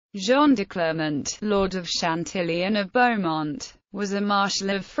Jean de Clermont, Lord of Chantilly and of Beaumont, was a marshal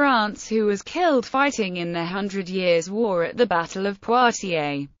of France who was killed fighting in the 100 Years' War at the Battle of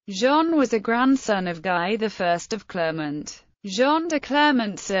Poitiers. Jean was a grandson of Guy I of Clermont. Jean de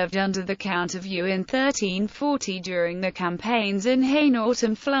Clermont served under the Count of Eu in 1340 during the campaigns in Hainaut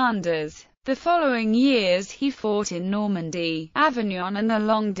and Flanders. The following years he fought in Normandy, Avignon and the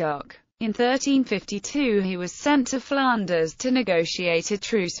Languedoc. In 1352 he was sent to Flanders to negotiate a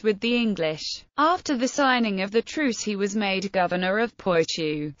truce with the English. After the signing of the truce he was made governor of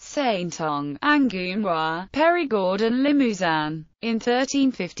Poitou, Saintonge, Angoumois, Périgord and Limousin. In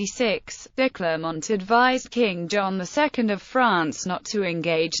 1356, de Clermont advised King John II of France not to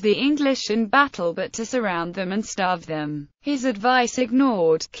engage the English in battle but to surround them and starve them. His advice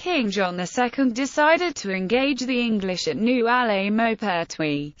ignored, King John II decided to engage the English at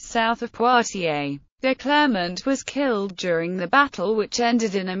Noailles-Maupertuis, south of Poitiers. De Clermont was killed during the battle, which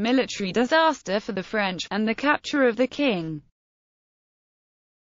ended in a military disaster for the French, and the capture of the king.